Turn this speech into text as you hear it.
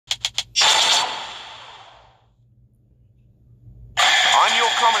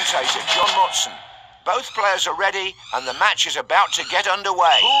commentator John Motson. Both players are ready and the match is about to get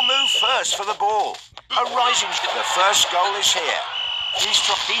underway. Who'll move first for the ball? A rising... The first goal is here.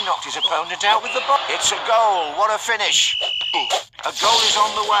 He knocked his opponent out with the ball. It's a goal. What a finish. A goal is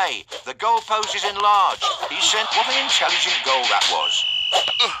on the way. The goalpost is enlarged. He sent... What an intelligent goal that was.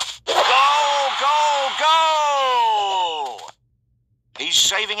 Goal! Goal! Goal! He's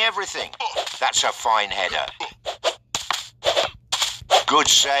saving everything. That's a fine header. Good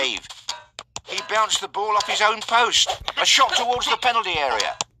save. He bounced the ball off his own post. A shot towards the penalty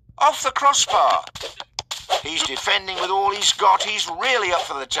area. Off the crossbar. He's defending with all he's got. He's really up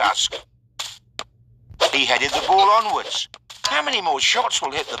for the task. He headed the ball onwards. How many more shots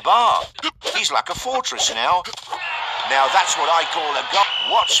will hit the bar? He's like a fortress now. Now that's what I call a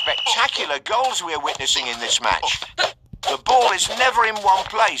goal. What spectacular goals we're witnessing in this match. The ball is never in one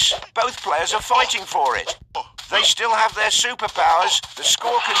place. Both players are fighting for it. They still have their superpowers. The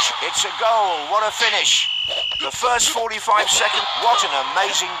score can... It's a goal. What a finish. The first 45 seconds. What an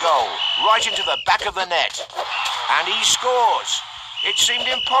amazing goal. Right into the back of the net. And he scores. It seemed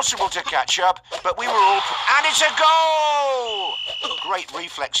impossible to catch up, but we were all... And it's a goal! Great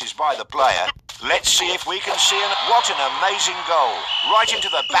reflexes by the player. Let's see if we can see an... What an amazing goal. Right into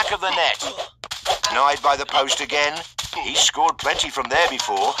the back of the net. Denied by the post again. He scored plenty from there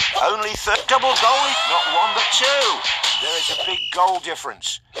before. Only double goal, not one but two. There is a big goal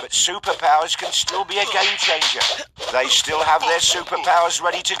difference, but superpowers can still be a game changer. They still have their superpowers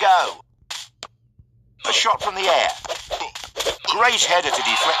ready to go. A shot from the air. Great header to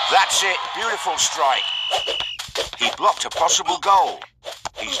deflect. That's it. Beautiful strike. He blocked a possible goal.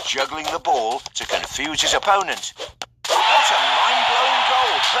 He's juggling the ball to confuse his opponent. What a mind-blowing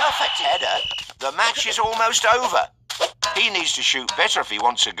goal. Perfect header. The match is almost over. He needs to shoot better if he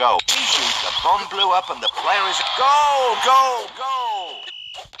wants a goal. He shoots, the bomb blew up and the player is... Goal! Goal!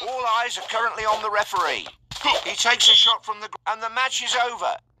 Goal! All eyes are currently on the referee. He takes a shot from the... And the match is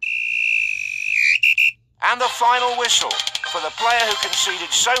over. And the final whistle. For the player who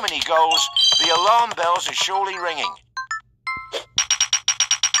conceded so many goals, the alarm bells are surely ringing.